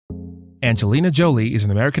Angelina Jolie is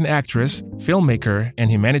an American actress, filmmaker,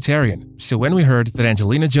 and humanitarian. So when we heard that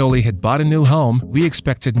Angelina Jolie had bought a new home, we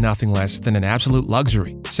expected nothing less than an absolute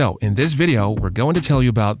luxury. So in this video, we're going to tell you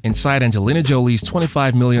about inside Angelina Jolie's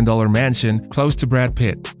 $25 million mansion close to Brad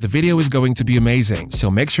Pitt. The video is going to be amazing,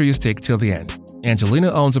 so make sure you stick till the end.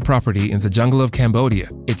 Angelina owns a property in the jungle of Cambodia.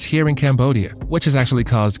 It's here in Cambodia, which has actually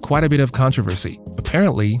caused quite a bit of controversy.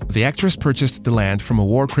 Apparently, the actress purchased the land from a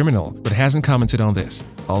war criminal, but hasn't commented on this.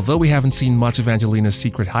 Although we haven't seen much of Angelina's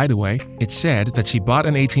secret hideaway, it's said that she bought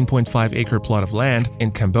an 18.5-acre plot of land in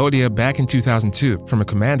Cambodia back in 2002 from a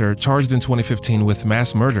commander charged in 2015 with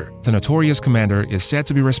mass murder. The notorious commander is said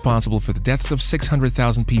to be responsible for the deaths of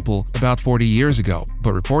 600,000 people about 40 years ago,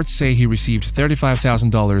 but reports say he received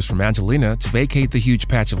 $35,000 from Angelina to vacate the huge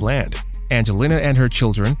patch of land. Angelina and her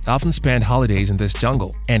children often spend holidays in this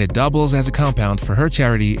jungle, and it doubles as a compound for her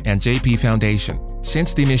charity and JP Foundation.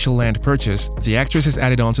 Since the initial land purchase, the actress has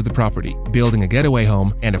added on to the property, building a getaway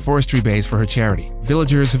home and a forestry base for her charity.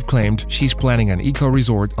 Villagers have claimed she's planning an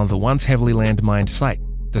eco-resort on the once heavily land-mined site.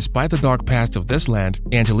 Despite the dark past of this land,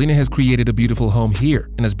 Angelina has created a beautiful home here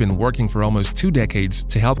and has been working for almost 2 decades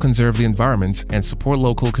to help conserve the environment and support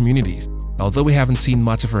local communities. Although we haven't seen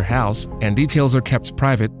much of her house and details are kept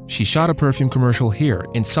private, she shot a perfume commercial here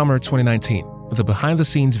in summer 2019. The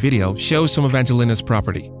behind-the-scenes video shows some of Angelina's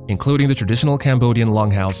property, including the traditional Cambodian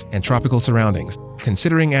longhouse and tropical surroundings.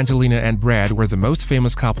 Considering Angelina and Brad were the most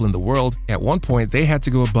famous couple in the world, at one point they had to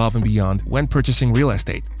go above and beyond when purchasing real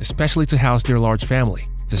estate, especially to house their large family.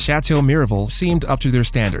 The Chateau Miraval seemed up to their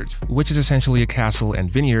standards, which is essentially a castle and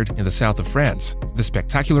vineyard in the south of France. The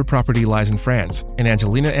spectacular property lies in France, and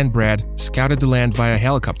Angelina and Brad scouted the land via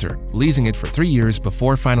helicopter, leasing it for 3 years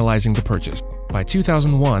before finalizing the purchase. By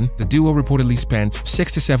 2001, the duo reportedly spent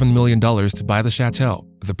 $67 million to buy the chateau.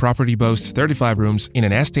 The property boasts 35 rooms in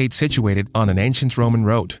an estate situated on an ancient Roman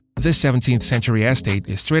road. This 17th century estate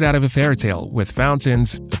is straight out of a fairy tale with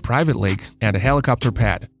fountains, a private lake, and a helicopter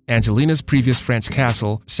pad. Angelina's previous French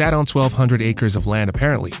castle sat on 1,200 acres of land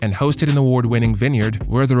apparently and hosted an award-winning vineyard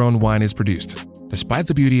where their own wine is produced. Despite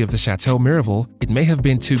the beauty of the Chateau Miraval, it may have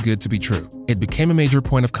been too good to be true. It became a major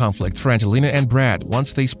point of conflict for Angelina and Brad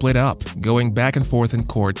once they split up, going back and forth in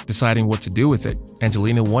court deciding what to do with it.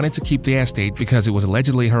 Angelina wanted to keep the estate because it was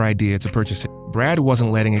allegedly her idea to purchase it. Brad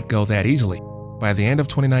wasn't letting it go that easily. By the end of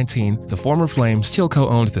 2019, the former flame still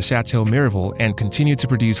co-owned the Chateau Miraval and continued to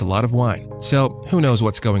produce a lot of wine. So, who knows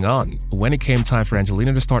what's going on when it came time for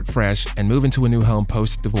Angelina to start fresh and move into a new home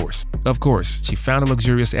post-divorce. Of course, she found a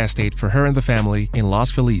luxurious estate for her and the family in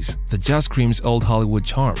Los Feliz that just screams old Hollywood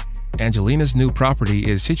charm. Angelina's new property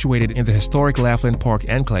is situated in the historic Laughlin Park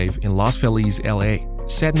enclave in Los Feliz, LA.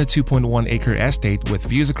 Set in a 2.1-acre estate with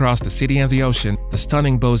views across the city and the ocean, the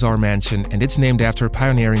stunning Beaux-Arts mansion, and it's named after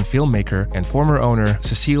pioneering filmmaker and former owner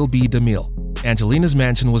Cecile B. DeMille. Angelina's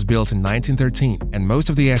mansion was built in 1913, and most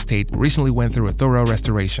of the estate recently went through a thorough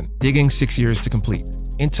restoration, taking 6 years to complete.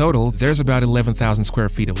 In total, there's about 11,000 square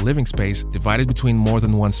feet of living space divided between more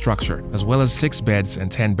than one structure, as well as 6 beds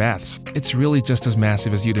and 10 baths. It's really just as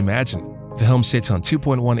massive as you'd imagine. The home sits on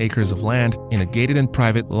 2.1 acres of land in a gated and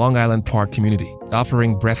private Long Island Park community,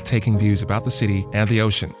 offering breathtaking views about the city and the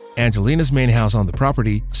ocean. Angelina's main house on the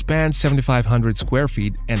property spans 7,500 square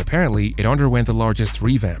feet, and apparently it underwent the largest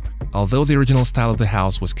revamp. Although the original style of the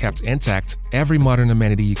house was kept intact, every modern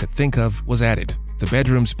amenity you could think of was added. The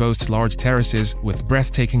bedrooms boast large terraces with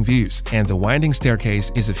breathtaking views, and the winding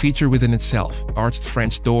staircase is a feature within itself. Arched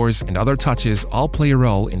French doors and other touches all play a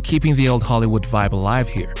role in keeping the old Hollywood vibe alive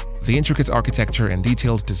here. The intricate architecture and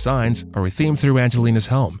detailed designs are a theme through Angelina's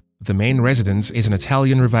home. The main residence is an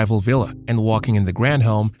Italian revival villa, and walking in the grand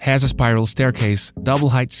home has a spiral staircase,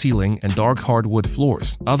 double-height ceiling, and dark hardwood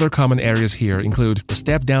floors. Other common areas here include a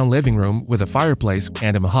step-down living room with a fireplace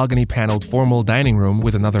and a mahogany-paneled formal dining room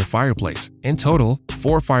with another fireplace. In total,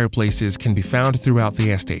 4 fireplaces can be found throughout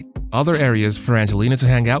the estate. Other areas for Angelina to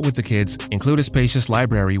hang out with the kids include a spacious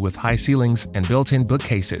library with high ceilings and built-in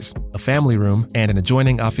bookcases, a family room, and an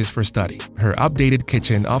adjoining office for study. Her updated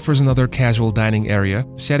kitchen offers another casual dining area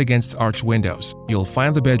set against arched windows. You'll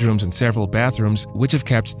find the bedrooms and several bathrooms, which have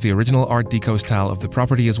kept the original Art Deco style of the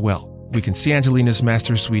property as well. We can see Angelina's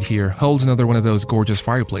master suite here holds another one of those gorgeous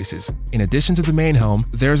fireplaces. In addition to the main home,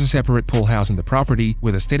 there's a separate pool house in the property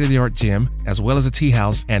with a state-of-the-art gym, as well as a tea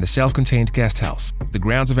house and a self-contained guest house. The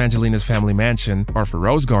grounds of Angelina's family mansion are for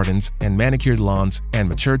rose gardens and manicured lawns and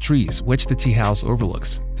mature trees, which the tea house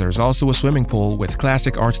overlooks. There's also a swimming pool with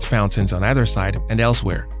classic arched fountains on either side and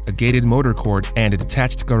elsewhere, a gated motor court, and a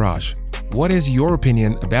detached garage. What is your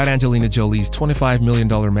opinion about Angelina Jolie's $25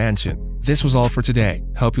 million mansion? This was all for today.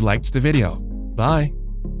 Hope you liked the video. Bye!